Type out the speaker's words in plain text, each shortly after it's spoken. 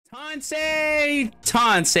Tansei,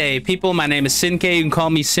 people, my name is Sinke. You can call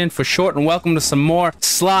me Sin for short, and welcome to some more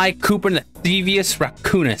Slycooper and the Devious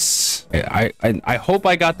Raccoonus. I hope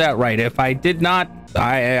I got that right. If I did not,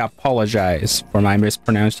 I apologize for my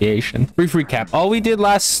mispronunciation. Brief recap. All we did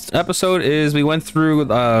last episode is we went through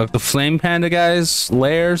the Flame Panda guys'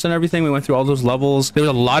 lairs and everything. We went through all those levels. There was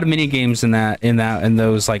a lot of mini games in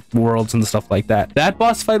those like worlds and stuff like that. That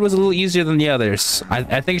boss fight was a little easier than the others.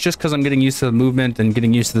 I think it's just because I'm getting used to the movement and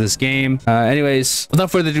getting used to this game. Anyways, without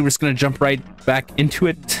further ado, we're just gonna jump right back into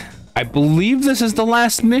it. I believe this is the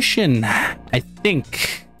last mission. I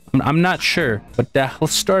think. I'm not sure, but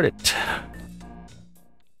let's start it.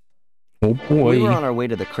 Oh boy. We were on our way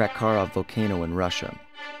to the Krakkarov volcano in Russia.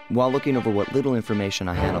 While looking over what little information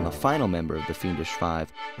I had on the final member of the Fiendish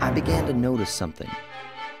Five, I began to notice something.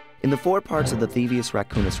 In the 4 parts of the Devious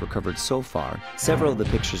Raccoonus recovered so far, several of the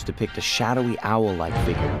pictures depict a shadowy owl-like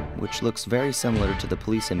figure, which looks very similar to the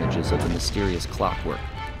police images of the mysterious clockwork.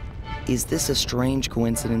 Is this a strange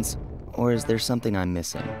coincidence, or is there something I'm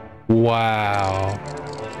missing? Wow.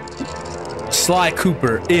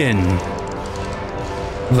 Slycooper in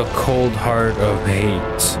the cold heart of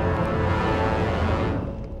hate.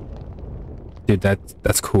 Dude,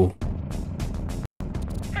 that's cool.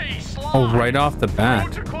 Hey, Sly. Oh, right off the bat.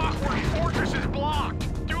 Road to Clockwork Fortress is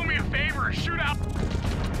blocked. Do me a favor and shoot out.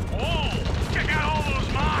 Whoa! Check out all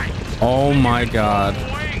those mines. Oh my God.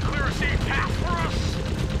 Away and clear a safe path for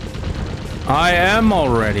us. I am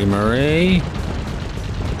already, Murray.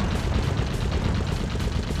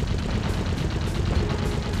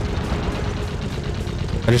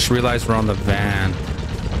 I just realized we're on the van.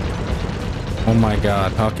 Oh my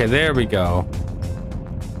God. Okay, there we go.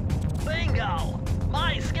 Bingo!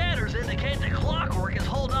 My scanners indicate the clockwork is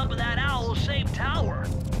holed up in that owl-shaped tower.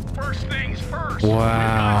 First things first.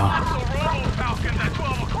 Wow. Lots of robo-falcons at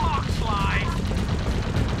 12 o'clock, Sly.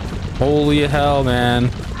 Holy hell, man.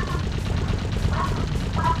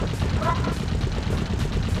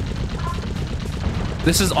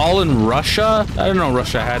 This is all in Russia? I didn't know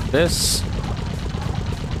Russia had this.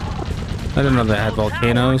 I didn't know they had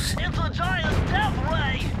volcanoes. It's a giant death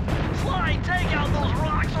ray! Sly, take out those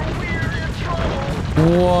rocks or we're in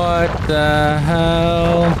trouble! What the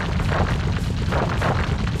hell?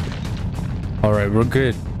 Alright, we're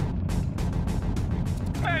good.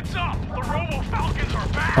 Heads up! The robo-falcons are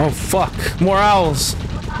back! Oh fuck, more owls.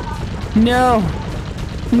 No.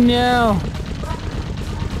 No.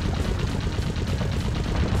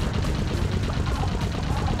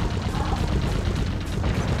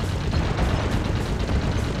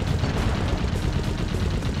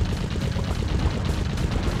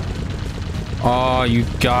 Oh, you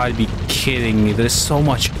gotta be kidding me. There's so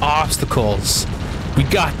much obstacles. We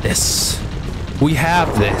got this. We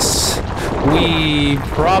have this. We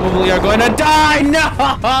probably are going to die. No!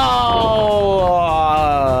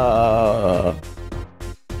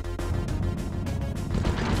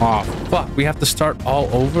 Oh, fuck. We have to start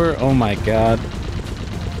all over? Oh, my God.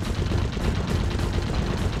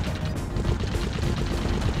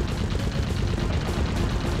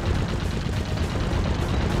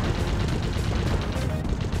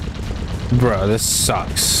 Bro, this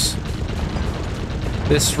sucks.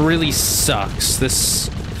 This really sucks. This...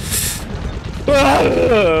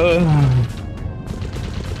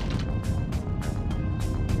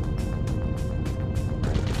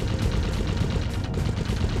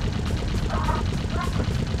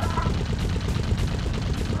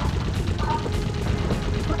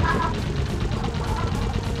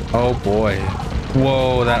 Oh boy.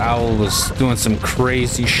 Whoa, that owl was doing some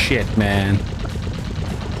crazy shit, man.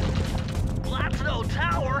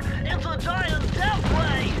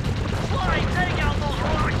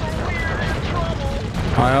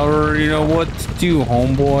 I already know what to do,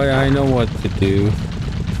 homeboy. I know what to do.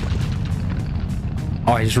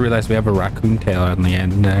 Oh, I just realized we have a raccoon tail on the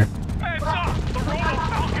end there. Heads up! The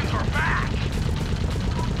robo-falcons are back!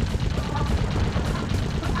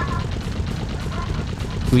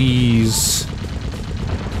 Please.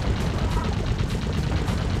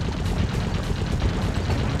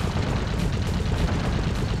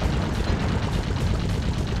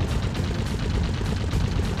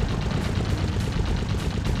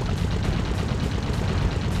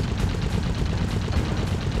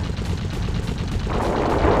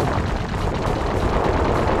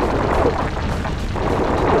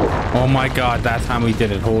 Oh my God, that time we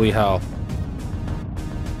did it. Holy hell.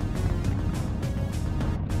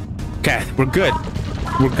 Okay, we're good.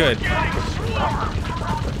 We're good.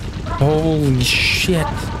 Holy shit.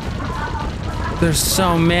 There's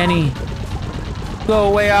so many. Go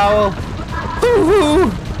away, owl. Hoo-hoo.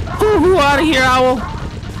 Hoo-hoo, out of here, owl.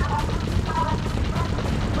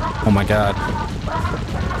 Oh my god.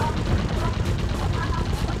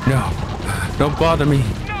 No. Don't bother me.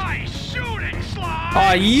 Nice shooting, Sly!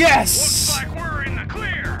 Oh, yes! Looks like we're in the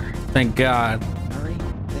clear. Thank God. Hurry,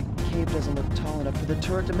 that cave doesn't look tall enough for the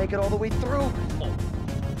turret to make it all the way through.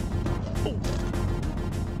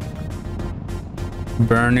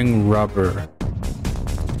 Burning rubber.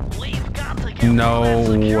 We've got to get No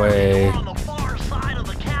through that security way. door on the far side of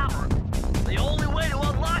the cavern. The only way to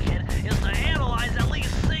unlock it is to analyze at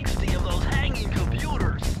least 60 of those hanging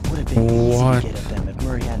computers. Would have been What? easy to get at them if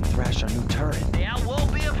Murray hadn't thrashed our new turret. Yeah,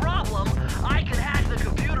 won't be a problem. I can hack the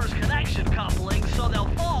computer's connection coupling so they'll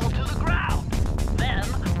fall to the ground. Then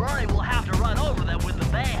Murray will have to run over them with the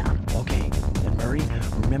van. Okay, and Murray,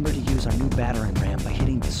 remember to use our new battering ram by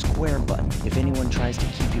hitting the square button if anyone tries to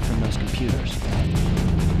keep you from those computers.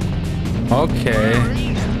 Okay.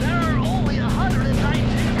 Murray, there are only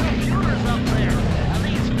 119 computers up there, and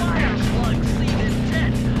these fire slugs seem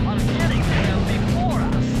intent on getting to them before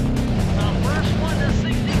us. The first one to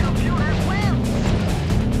 60 computers wins.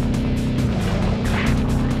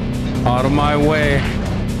 Out of my way.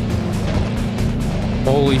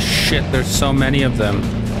 Holy shit, there's so many of them.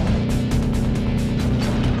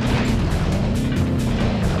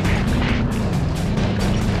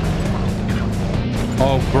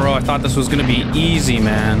 Oh, bro, I thought this was gonna be easy,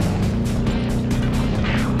 man.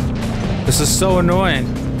 This is so annoying.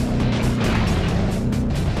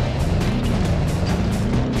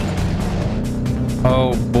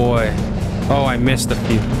 Oh, boy. Oh, I missed a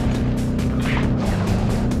few.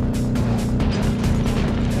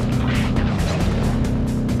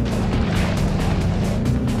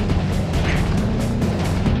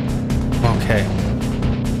 Okay.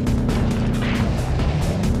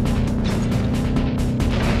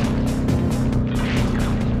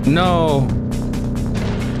 No.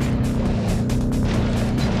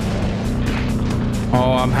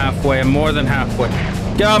 Oh, I'm halfway. I'm more than halfway.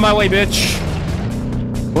 Get out of my way, bitch.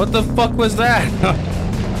 What the fuck was that?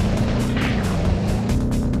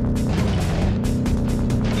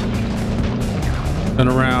 Turn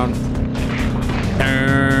around.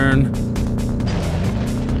 Turn.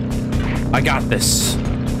 I got this.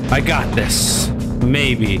 I got this.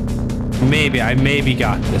 Maybe. Maybe. I maybe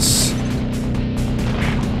got this.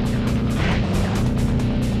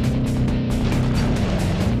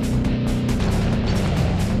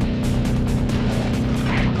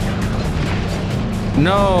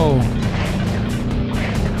 No.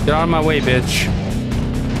 Get out of my way, bitch.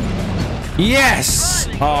 Yes!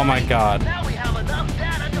 Oh my god. Now we have enough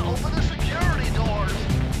data to open the security doors.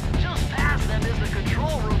 Just past them is the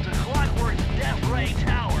control room to Clockwork's Death Ray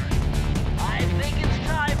Tower. I think it's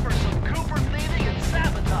time for some Cooper thieving and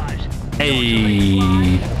sabotage.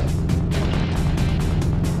 Hey.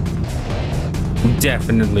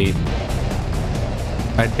 Definitely.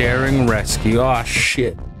 A daring rescue. Oh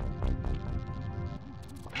shit.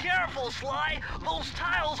 Careful, Sly. Those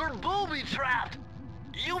tiles are booby-trapped.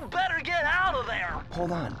 You better get out of there.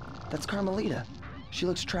 Hold on, that's Carmelita. She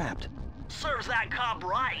looks trapped. Serves that cop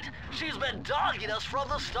right. She's been dogging us from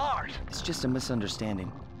the start. It's just a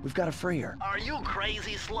misunderstanding. We've got to free her. Are you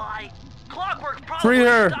crazy, Sly? Clockwork Free probably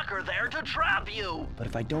her. stuck her there to trap you. But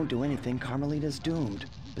if I don't do anything, Carmelita's doomed.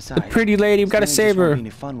 The Besides, pretty lady, we've got to Stanley save just won't her. be any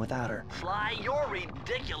fun without her. Sly, your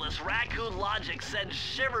ridiculous raccoon logic sends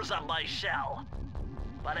shivers up my shell.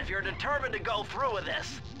 But if you're determined to go through with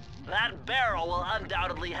this, that barrel will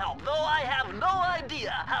undoubtedly help, though I have no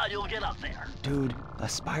idea how you'll get up there. Dude, a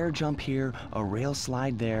spire jump here, a rail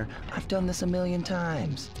slide there. I've done this a million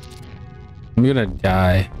times. I'm gonna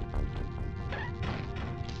die.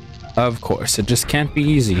 Of course, it just can't be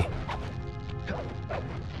easy.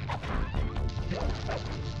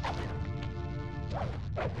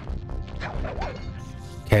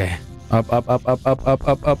 Okay. Up, up, up, up, up, up,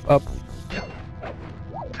 up, up, up.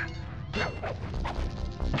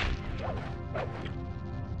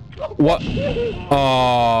 What? Oh.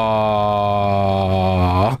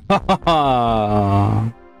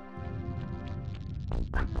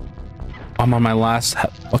 I'm on my last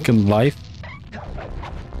fucking life.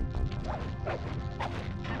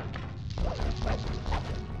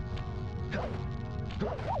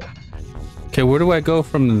 Okay, where do I go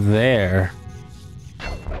from there?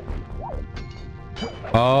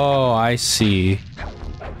 Oh, I see.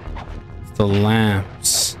 The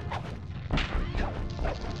lamps.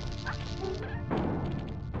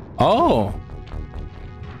 Oh.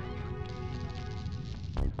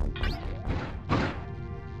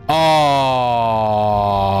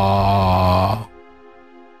 Oh.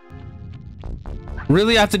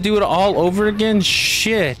 Really have to do it all over again?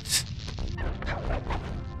 Shit.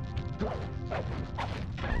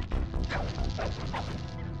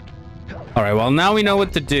 All right, well, now we know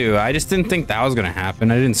what to do. I just didn't think that was gonna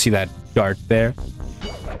happen. I didn't see that dart there.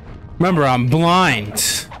 Remember, I'm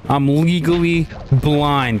blind. I'm legally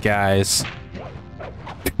blind, guys.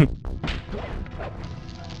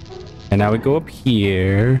 And now we go up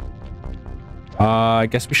here. I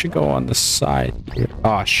guess we should go on the side here.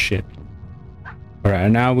 Oh, shit. All right,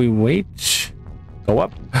 now we wait. Go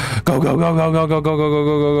up. Go, go, go, go, go, go, go, go, go, go,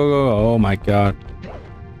 go, go, go. Oh, my God.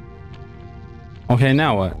 Okay,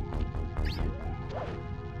 now what?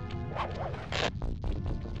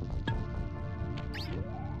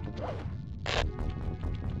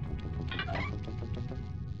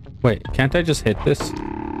 Wait, can't I just hit this?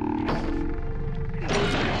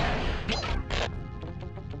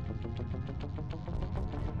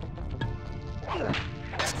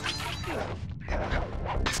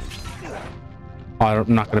 Oh,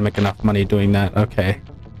 I'm not gonna make enough money doing that. Okay.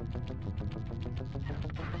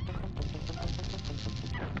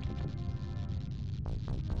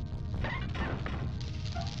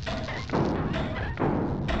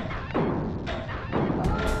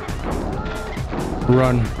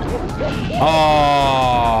 Run. Oh.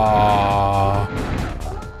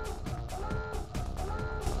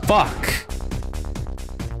 Fuck.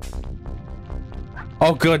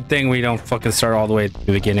 Oh, good thing we don't fucking start all the way at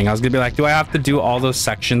the beginning. I was gonna be like, do I have to do all those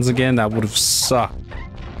sections again? That would have sucked.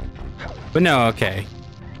 But no, okay.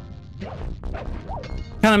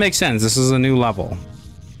 Kind of makes sense. This is a new level.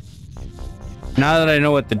 Now that I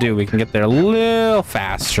know what to do, we can get there a little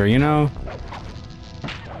faster, you know?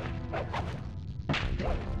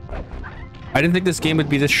 I didn't think this game would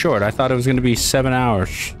be this short. I thought it was going to be 7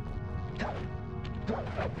 hours.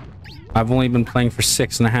 I've only been playing for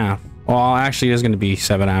 6.5. Well, actually, it is going to be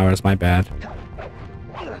 7 hours. My bad.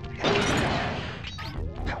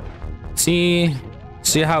 See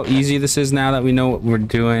how easy this is now that we know what we're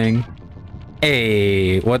doing?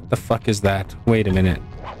 Hey, what the fuck is that? Wait a minute.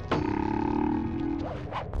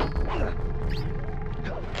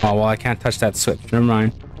 Oh, well, I can't touch that switch. Never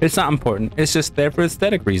mind. It's not important. It's just there for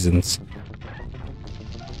aesthetic reasons.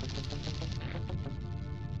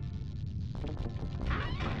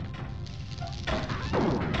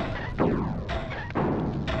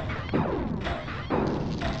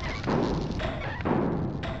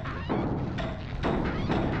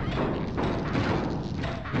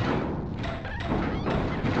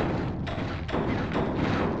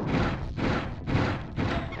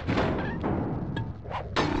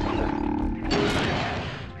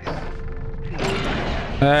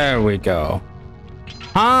 There we go.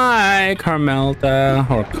 Hi, Carmelta,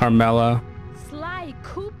 or Carmela.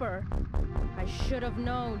 Slycooper. I should have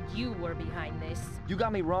known you were behind this. You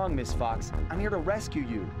got me wrong, Miss Fox. I'm here to rescue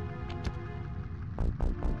you.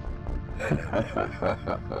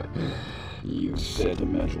 You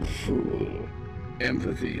sentimental fool.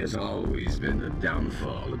 Empathy has always been the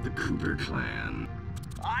downfall of the Cooper clan.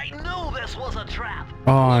 I knew this was a trap.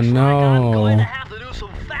 Oh, Looks like I'm going to no. have to do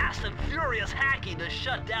some fast and furious hacking to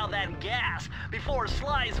shut down that gas before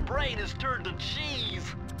Sly's brain is turned to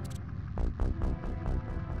cheese.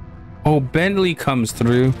 Oh, Bentley comes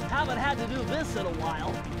through. Haven't had to do this in a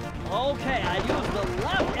while. Okay, I use the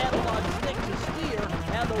left analog stick to steer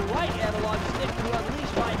and the right analog stick to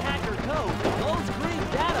unleash my hacker code. Those green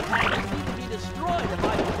data packets need to be destroyed if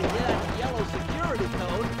I want to get at the yellow security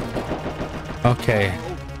code. Okay.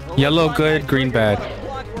 Yellow good, green bad.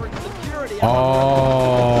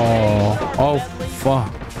 Oh. Oh,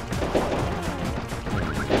 fuck.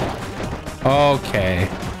 Okay.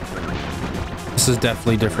 This is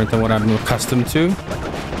definitely different than what I'm accustomed to.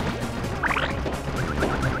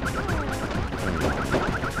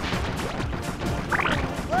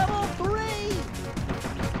 Level 3!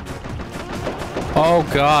 Oh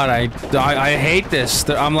god, I hate this.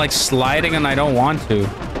 I'm like sliding and I don't want to.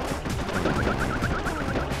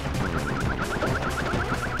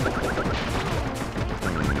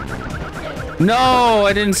 No,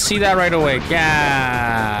 I didn't see that right away.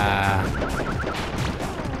 Yeah.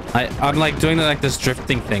 I'm like doing like this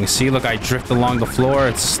drifting thing. See, look, I drift along the floor.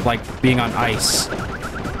 It's like being on ice.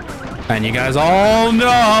 And you guys all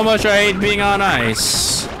know how much I hate being on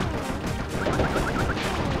ice.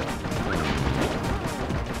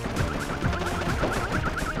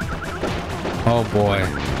 Oh boy.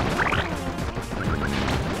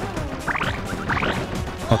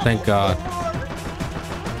 Oh, thank God.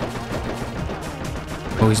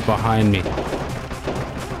 Oh, he's behind me.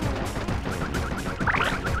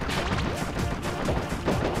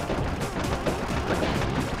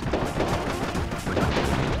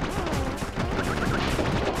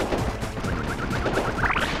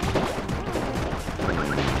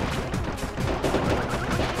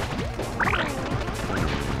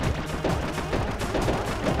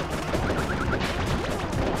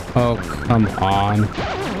 Oh, come on.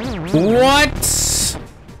 What?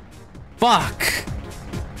 Fuck.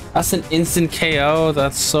 That's an instant KO.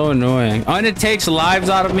 That's so annoying. Oh, and it takes lives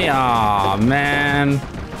out of me. Aw, man.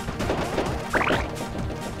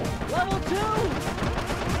 Level 2!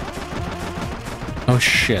 Oh,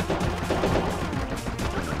 shit.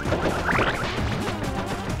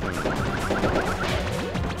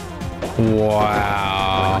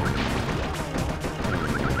 Wow.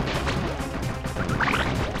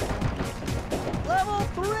 Level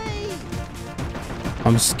 3!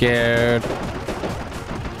 I'm scared.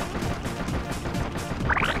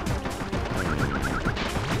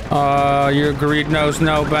 Your greed knows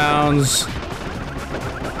no bounds.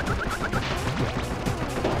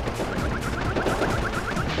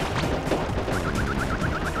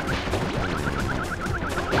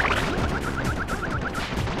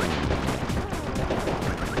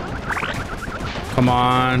 Come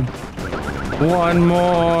on. One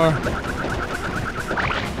more.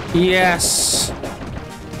 Yes.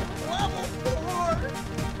 Level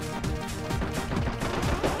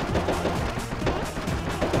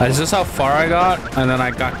 4! Is this how far I got? And then I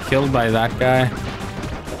got killed by that guy.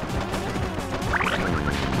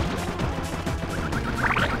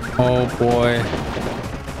 Oh boy.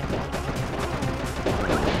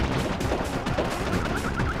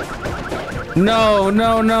 No,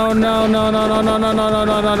 no, no, no, no, no, no, no, no, no, no,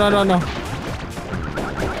 no, no, no, no, no.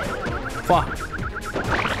 Fuck.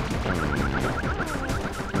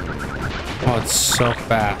 Oh, it's so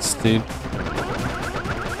fast, dude.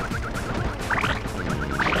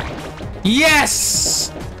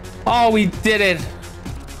 Yes! Oh, we did it.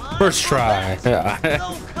 First try.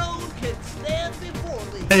 No code can stand before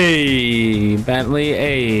me. Hey, Bentley,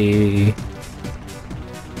 hey.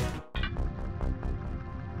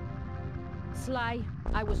 Sly,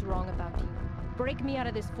 I was wrong about you. Break me out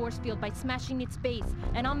of this force field by smashing its base,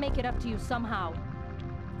 and I'll make it up to you somehow.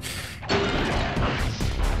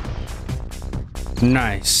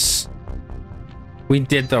 Nice. We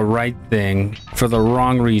did the right thing for the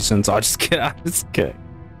wrong reasons. I'll just kidding. I'm just kidding.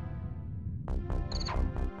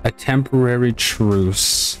 A temporary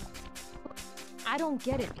truce. I don't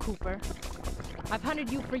get it, Cooper. I've hunted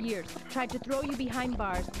you for years, tried to throw you behind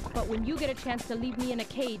bars, but when you get a chance to leave me in a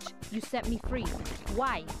cage, you set me free.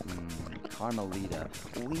 Why? Carmelita,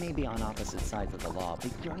 we may be on opposite sides of the law,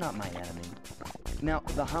 but you're not my enemy. Now,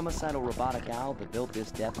 the homicidal robotic owl that built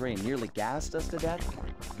this death ray and nearly gassed us to death,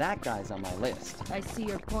 that guy's on my list. I see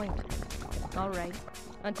your point. All right.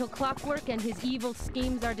 Until Clockwork and his evil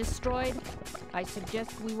schemes are destroyed, I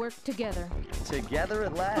suggest we work together. Together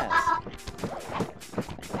at last.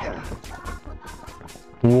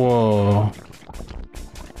 Whoa.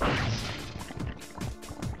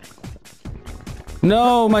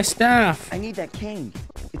 No, my staff. I need that cane.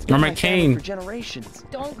 It's Or been my my family cane. for generations.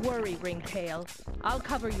 Don't worry, Ringtail. I'll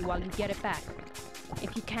cover you while you get it back.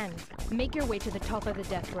 If you can, make your way to the top of the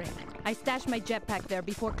death ring. I stashed my jetpack there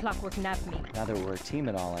before Clockwork nabbed me. Now that we're a team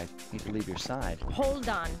and all, I hate to leave your side. Hold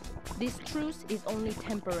on. This truce is only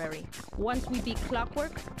temporary. Once we beat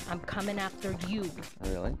Clockwork, I'm coming after you.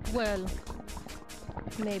 Really? Well,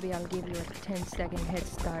 maybe I'll give you a 10-second head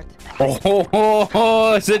start.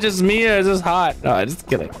 Oh, is it just me or is this hot? No, I'm just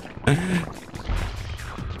kidding.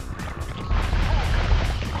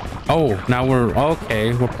 Oh, now we're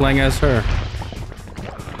okay. We're playing as her.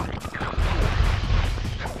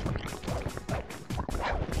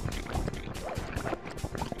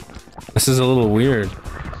 This is a little weird.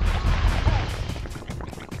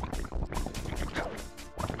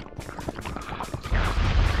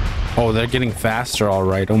 Oh, they're getting faster, all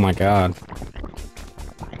right. Oh my god.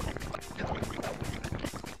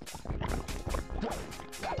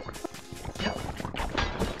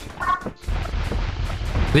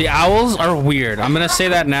 The owls are weird. I'm gonna say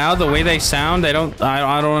that now. The way they sound, I don't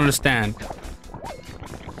understand.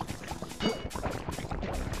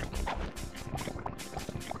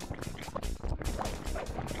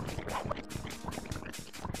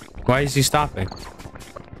 Why is he stopping?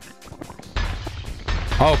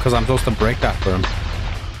 Oh, because I'm supposed to break that for him.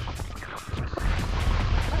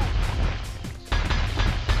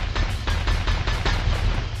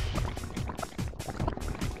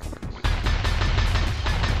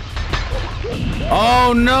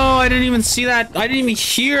 Oh no, I didn't even see that. I didn't even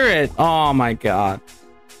hear it. Oh my god.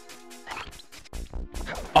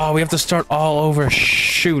 Oh, we have to start all over.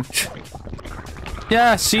 Shoot.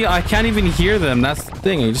 Yeah, see, I can't even hear them. That's the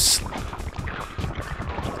thing. I just...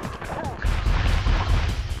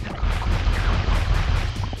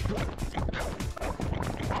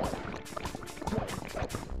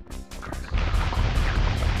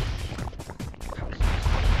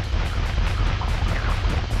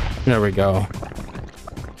 There we go.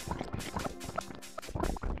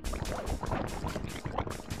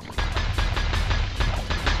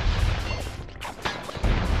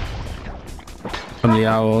 From the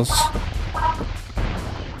owls.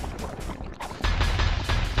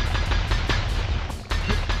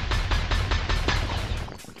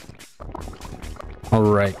 All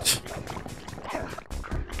right.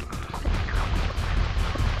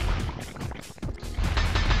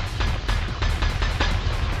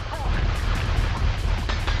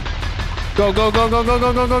 Go, go, go, go, go,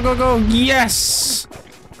 go, go, go, go, go. Yes!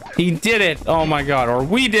 He did it. Oh my god. Or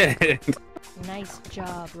we did it. Nice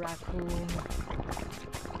job, raccoon.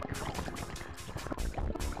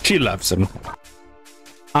 She loves him.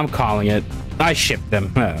 I'm calling it. I shipped them.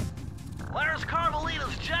 Where's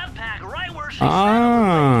Carmelita's jetpack? Right where she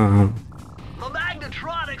Ah. The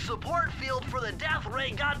magnetronic support field for the death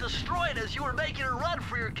ray got destroyed as you were making a run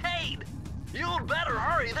for your cane. You'd better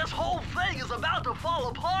hurry. This whole thing is about to fall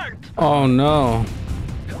apart. Oh no.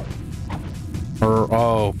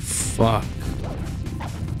 Oh fuck.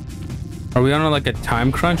 Are we on like a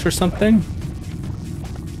time crunch or something?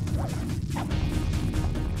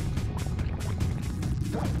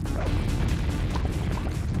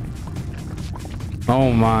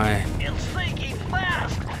 Oh my. It's sinking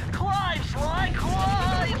fast. Climb, Sly,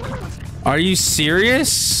 climb. Are you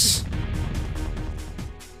serious?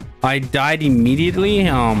 I died immediately?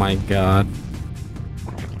 Oh my god.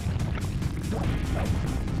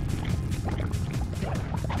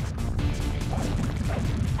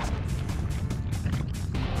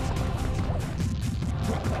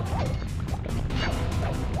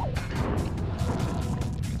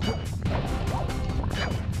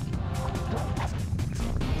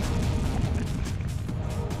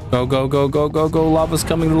 Go, go, go, go, go, go. Lava's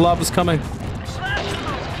coming. The lava's coming. Smash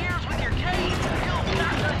those gears with your cane. You've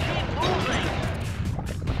got to keep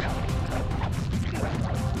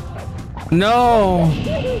moving. No.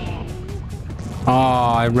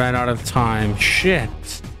 Oh, I ran out of time. Shit.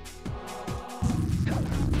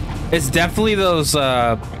 It's definitely those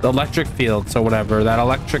electric fields or whatever. That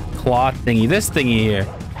electric claw thingy. This thingy here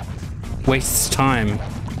wastes time.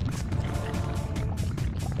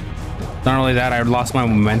 Not only that, I lost my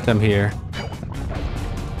momentum here.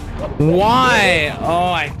 Why?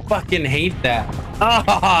 Oh, I fucking hate that.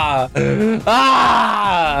 Ah!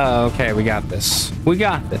 Ah! Okay, we got this. We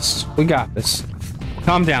got this. We got this.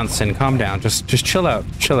 Calm down, Sin. Calm down. Just chill out.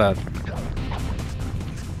 Chill out.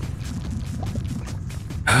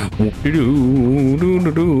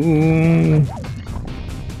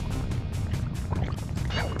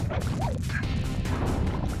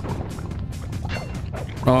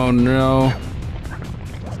 Oh no.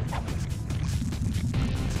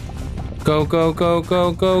 Go, go, go,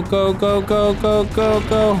 go, go, go, go, go, go, go,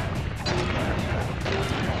 go.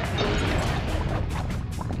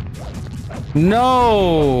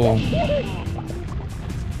 No.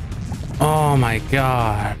 Oh my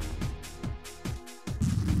god.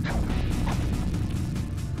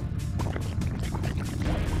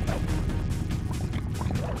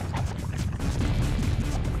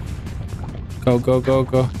 Go, go, go,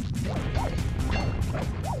 go.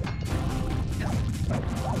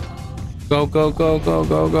 Go, go, go, go,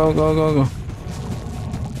 go, go, go, go, go.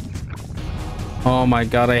 Oh my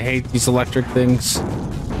god, I hate these electric things.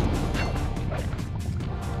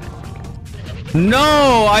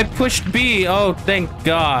 No, I pushed B. Oh, thank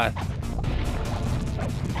god.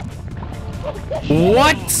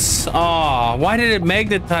 What? Oh, why did it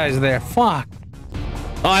magnetize there? Fuck.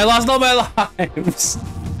 Oh, I lost all my lives.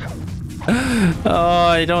 Oh,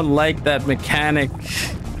 I don't like that mechanic.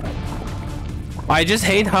 I just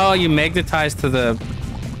hate how you magnetize to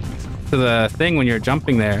the thing when you're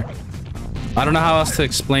jumping there. I don't know how else to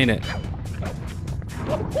explain it.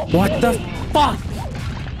 What the fuck?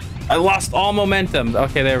 I lost all momentum.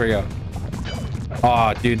 Okay, there we go.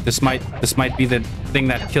 Oh, dude, this might be the thing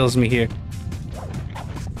that kills me here.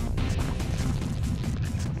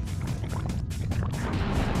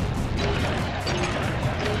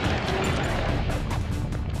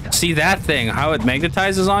 See that thing, how it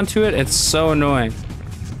magnetizes onto it? It's so annoying.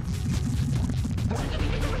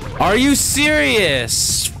 Are you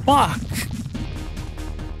serious? Fuck.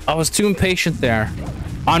 I was too impatient there.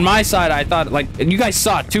 On my side, I thought, like, and you guys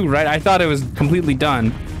saw it too, right? I thought it was completely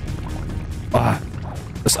done. A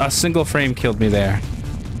single frame killed me there.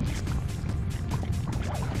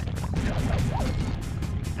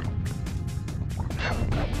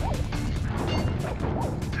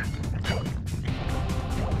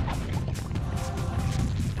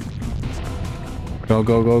 Go,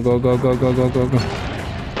 go, go, go, go, go, go, go, go, go.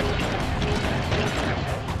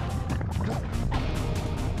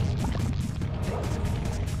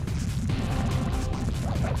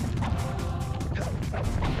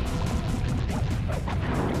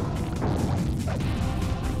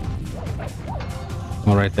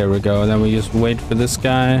 All right, there we go. And then we just wait for this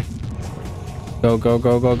guy. Go, go,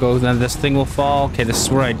 go, go, go. Then this thing will fall. Okay, this is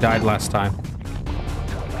where I died last time.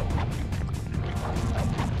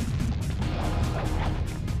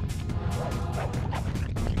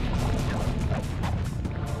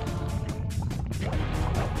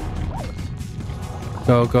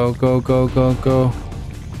 Go, go, go, go, go, go.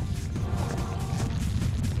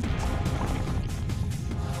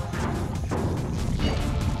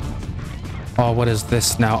 Oh, what is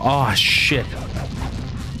this now? Oh, shit.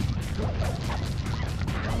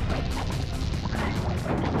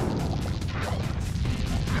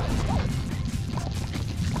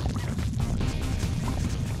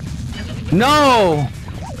 No!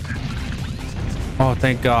 Oh,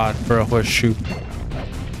 thank God for a horseshoe.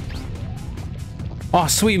 Oh,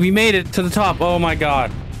 sweet. We made it to the top. Oh, my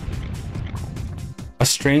God. A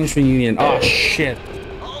strange reunion. Oh, shit.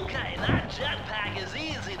 Okay, that jetpack is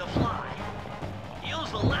easy to fly. Use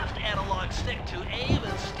the left analog stick to aim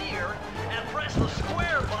and steer, and press the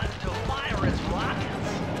square button to fire its rockets.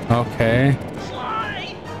 Okay.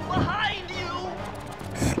 Sly! Behind you!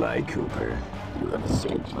 Slycooper, you have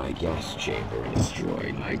escaped my gas chamber and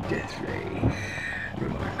destroyed my death ray.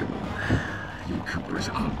 Remarkable. You Coopers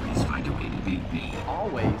always find a way to beat me.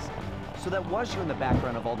 Always? So that was you in the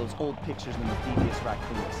background of all those old pictures in the Devious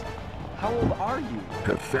Raccoons. How old are you?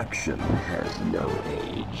 Perfection has no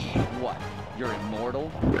age. What? You're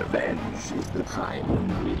immortal? Revenge is the prime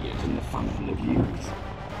ingredient in the fountain of youth.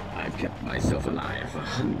 I've kept myself alive for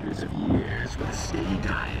hundreds of years with a steady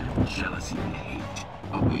diet of jealousy and hate,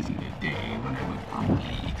 awaiting the day when I would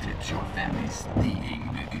promptly eclipse your family's thieving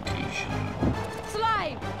reputation.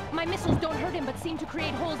 Sly! My missiles don't hurt him but seem to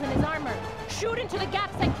create holes in his armor. Shoot into the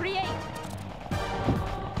gaps I create!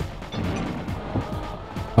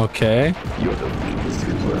 Okay. You're the weakest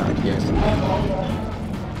Cooper I've yet met.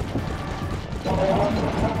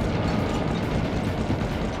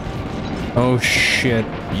 Oh, shit.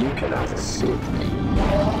 You cannot escape me.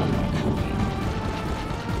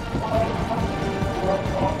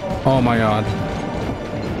 Oh, my God.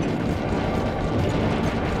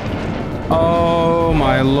 Oh,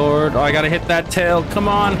 my Lord. Oh, I gotta hit that tail. Come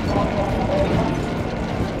on.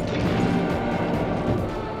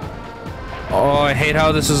 Oh, I hate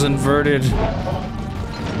how this is inverted.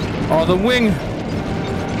 Oh, the wing.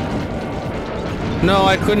 No,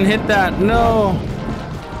 I couldn't hit that. No.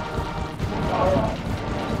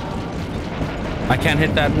 I can't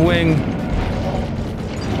hit that wing.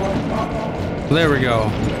 There we go.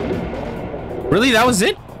 Really? That was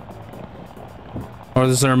it? Or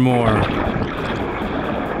is there more?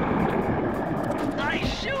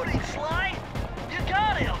 Nice shooting, Sly! You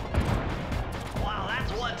got him! Wow,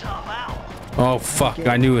 that's one tough owl. Oh, fuck.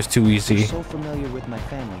 I knew it was too easy. You're so familiar with my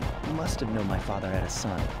family, you must have known my father had a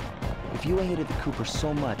son. If you hated the Cooper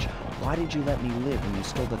so much, why did you let me live when you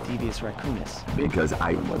stole the Devious Raccoonus? Because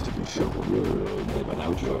I wanted to show the world that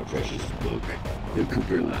without your precious book, the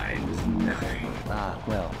Cooper line was nothing. Ah,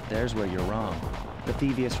 well, there's where you're wrong. The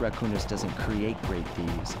Devious Raccoonus doesn't create great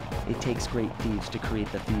thieves. It takes great thieves to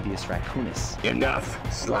create the Devious Raccoonus. Enough,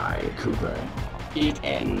 Sly Cooper. It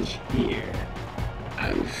ends here.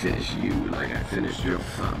 I will finish you like I finished your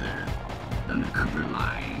father. Then the Cooper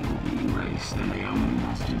line will be erased and the only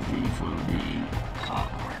master thief will be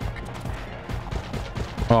clockwork.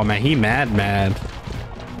 Oh, man. He mad.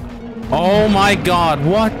 Oh, my God.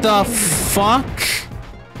 What the fuck?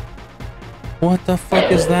 What the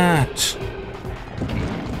fuck is that?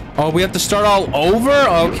 Oh, we have to start all over?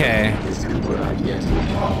 Okay. This Cooper I yet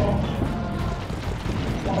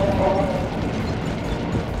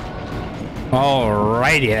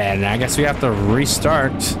Alrighty then. I guess we have to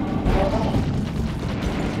restart.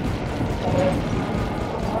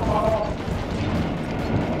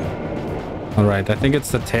 Alright, I think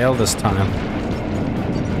it's the tail this time.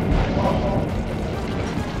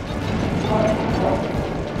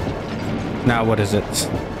 Now what is it?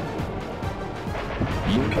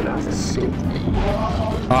 You cannot escape me.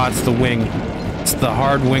 Oh, it's the wing. It's the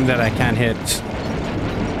hard wing that I can't hit.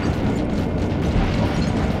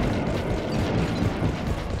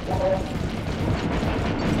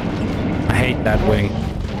 I hate that wing.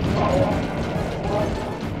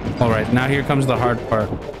 Alright, now here comes the hard part.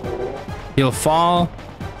 He'll fall.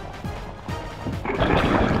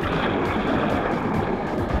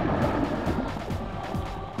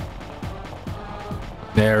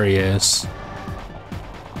 There he is.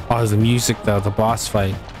 Oh, the music though, the boss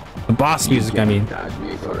fight. The boss music, I mean. Dodge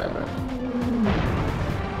me forever.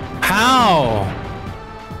 How?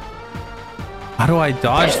 How do I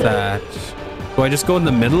dodge that? Do I just go in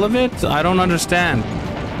the middle of it? I don't understand.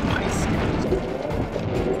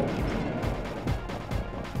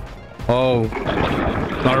 Oh.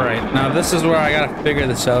 Alright, now this is where I gotta figure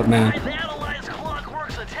this out, man. I've analyzed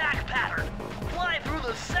Clockwork's attack pattern. Fly through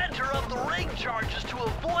the center of the ring charges to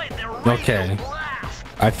avoid their radial blast.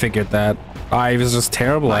 I figured that. I was just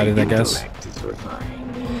terrible at it, I guess. My intellect is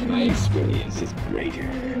refined. My experience is greater.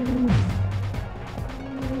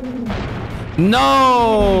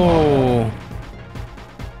 No!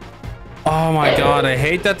 Oh my god, I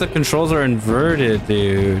hate that the controls are inverted,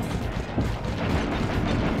 dude.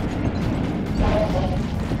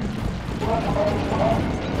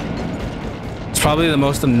 It's probably the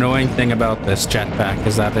most annoying thing about this jetpack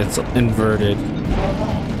is that it's inverted.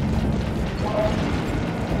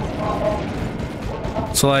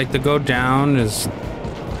 So like to go down is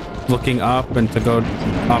looking up and to go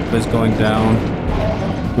up is going down.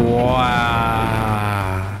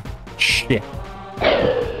 Wow. Shit.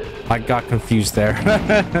 I got confused there.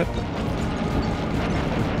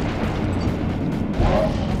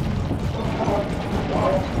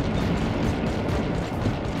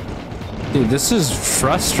 Dude, this is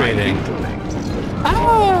frustrating.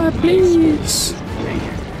 Ah, please.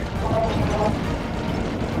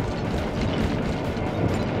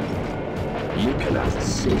 You cannot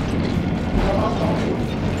escape me.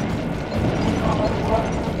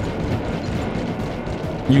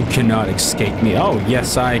 You cannot escape me. Oh,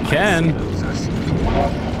 yes, I can.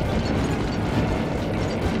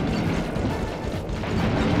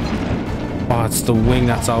 Oh, it's the wing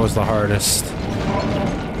that's always the hardest.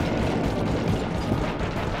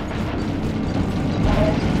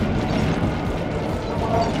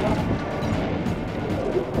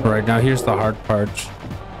 Alright, now here's the hard part.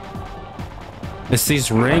 It's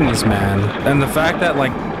these rings, man. And the fact that,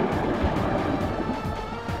 like,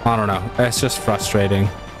 I don't know. It's just frustrating.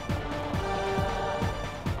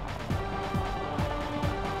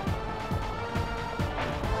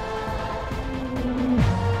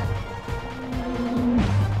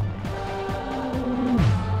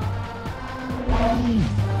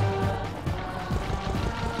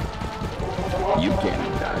 You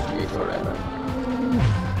can't dodge me forever.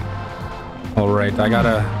 All right, I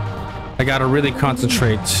gotta really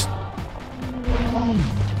concentrate.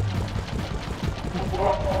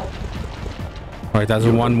 All right, that's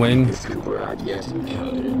one wing. Letscooper I've yet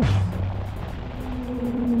encountered.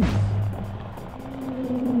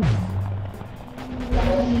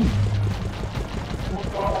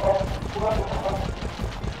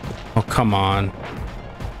 Oh, come on.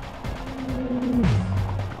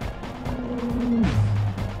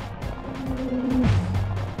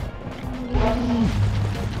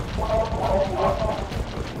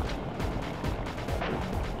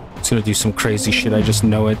 It's gonna do some crazy shit, I just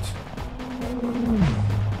know it.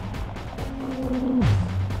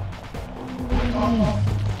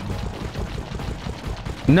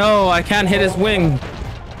 No, I can't hit his wing.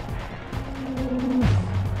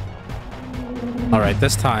 All right,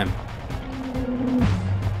 this time.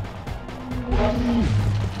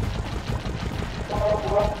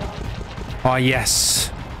 Oh,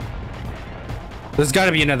 yes. There's got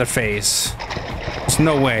to be another phase. There's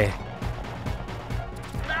no way.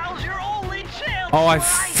 Now's your only chance. Oh, I Right?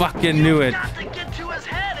 fucking knew it. You've got to get to his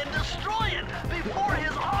head and destroy it before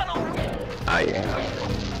his auto. I am.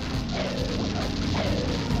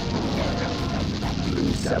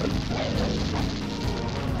 Blue 7.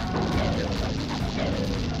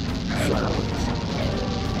 Flowers.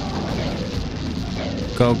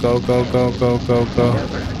 Go, go, go, go, go, go, go.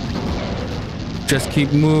 Just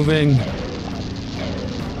keep moving.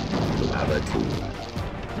 Lava 2.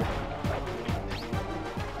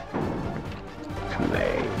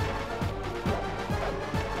 Clay.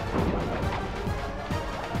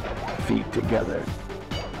 Feet together.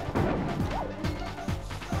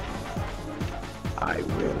 I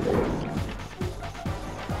will live.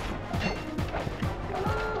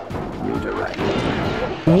 Redirect.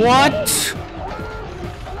 What?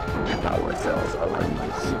 Power cells align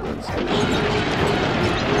with sequence.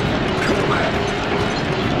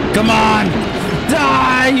 Come on!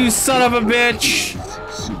 Die, you son of a bitch!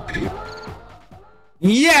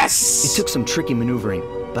 Yes! It took some tricky maneuvering,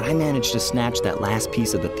 but I managed to snatch that last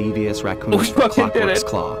piece of the Thievius Raccoonus We from fucking did Clockwork's it.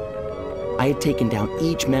 claw. I had taken down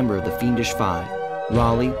each member of the Fiendish Five: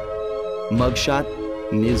 Raleigh, Mugshot,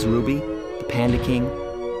 Ms. Ruby, the Panda King,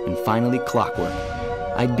 and finally Clockwork.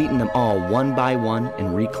 I'd beaten them all one by one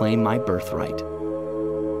and reclaimed my birthright.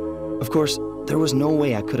 Of course, there was no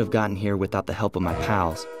way I could have gotten here without the help of my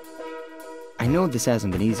pals. I know this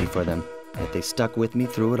hasn't been easy for them, yet they stuck with me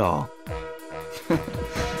through it all.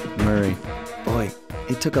 Murray, boy,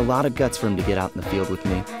 it took a lot of guts for him to get out in the field with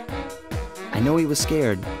me. I know he was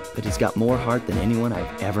scared, but he's got more heart than anyone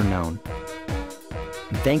I've ever known.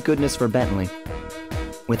 Thank goodness for Bentley.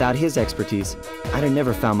 Without his expertise, I'd have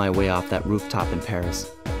never found my way off that rooftop in Paris.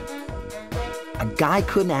 A guy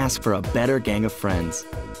couldn't ask for a better gang of friends.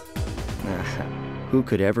 Who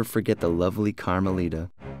could ever forget the lovely Carmelita?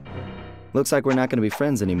 Looks like we're not going to be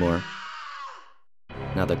friends anymore.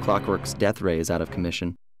 Now that Clockwork's death ray is out of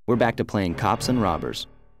commission, we're back to playing cops and robbers.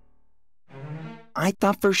 I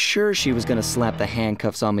thought for sure she was going to slap the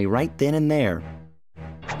handcuffs on me right then and there.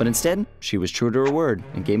 But instead, she was true to her word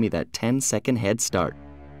and gave me that 10-second head start.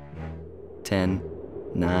 10,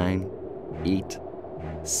 9, 8,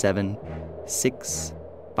 7, 6,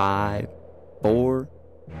 5, 4,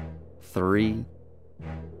 3,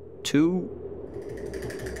 2,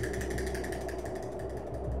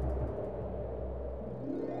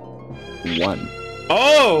 1.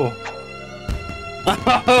 Oh!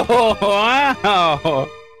 Oh, wow!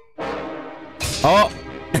 Oh,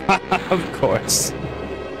 of course.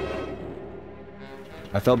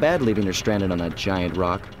 I felt bad leaving her stranded on that giant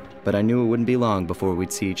rock, but I knew it wouldn't be long before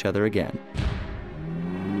we'd see each other again.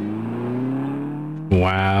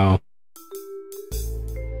 Wow.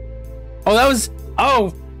 Oh, that was...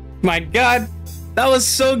 Oh, my God. That was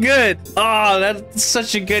so good. Oh, that's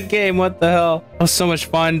such a good game. What the hell? That was so much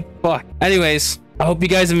fun. Fuck. Anyways, I hope you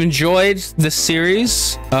guys have enjoyed this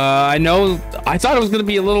series. I thought it was going to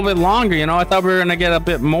be a little bit longer, you know? I thought we were going to get a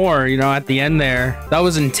bit more, you know, at the end there. That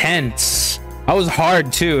was intense. That was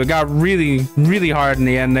hard, too. It got really, really hard in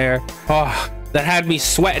the end there. Oh, that had me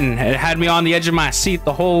sweating. It had me on the edge of my seat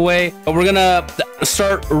the whole way. But we're gonna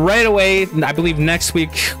start right away, I believe next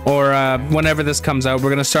week or whenever this comes out.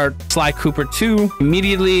 We're gonna start Slycooper 2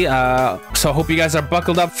 immediately. So I hope you guys are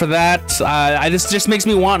buckled up for that. This just makes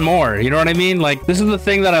me want more. You know what I mean? Like, this is the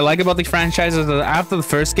thing that I like about the franchises. After the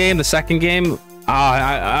first game, the second game,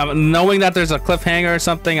 knowing that there's a cliffhanger or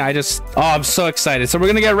something, I'm so excited. So we're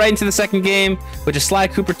gonna get right into the second game, which is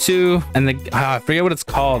Slycooper 2, and I forget what it's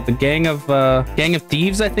called. The Gang of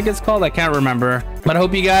Thieves, I think it's called. I can't remember. But I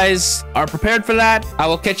hope you guys are prepared for that. I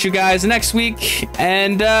will catch you guys next week,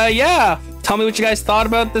 and yeah. Tell me what you guys thought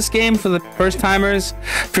about this game for the first timers.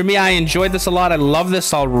 For me, I enjoyed this a lot. I love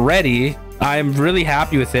this already. I'm really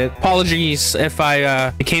happy with it. Apologies if I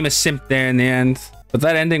became a simp there in the end. But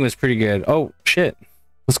that ending was pretty good. Oh, shit.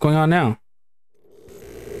 What's going on now?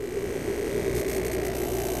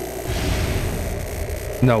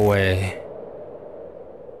 No way.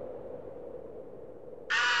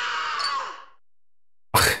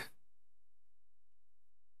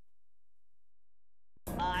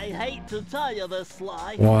 I hate to tell you this,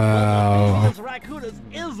 Sly. Wow. But the Raccoonus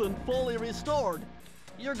isn't fully restored.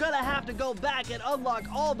 You're gonna have to go back and unlock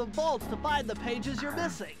all the vaults to find the pages you're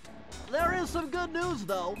missing. There is some good news,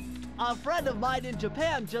 though. A friend of mine in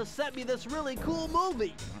Japan just sent me this really cool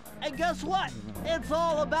movie. And guess what? It's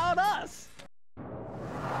all about us.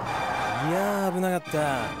 Yeah, 危なかっ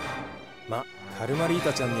た。ま、カルマリー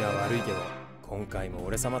タちゃんには悪いけど、今回も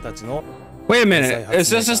俺様たちの Wait a minute. Is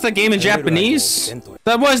this just the game in Japanese?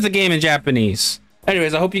 That was the game in Japanese.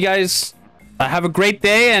 Anyways, I hope you guys have a great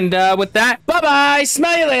day, and with that, bye-bye!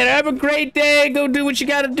 Smell you later! Have a great day! Go do what you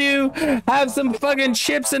gotta do! Have some fucking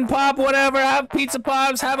chips and pop, whatever! Have pizza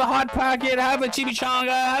pops! Have a Hot Pocket! Have a chimichanga!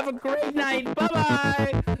 Have a great night!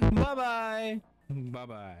 Bye-bye! Bye-bye!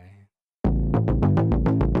 Bye-bye!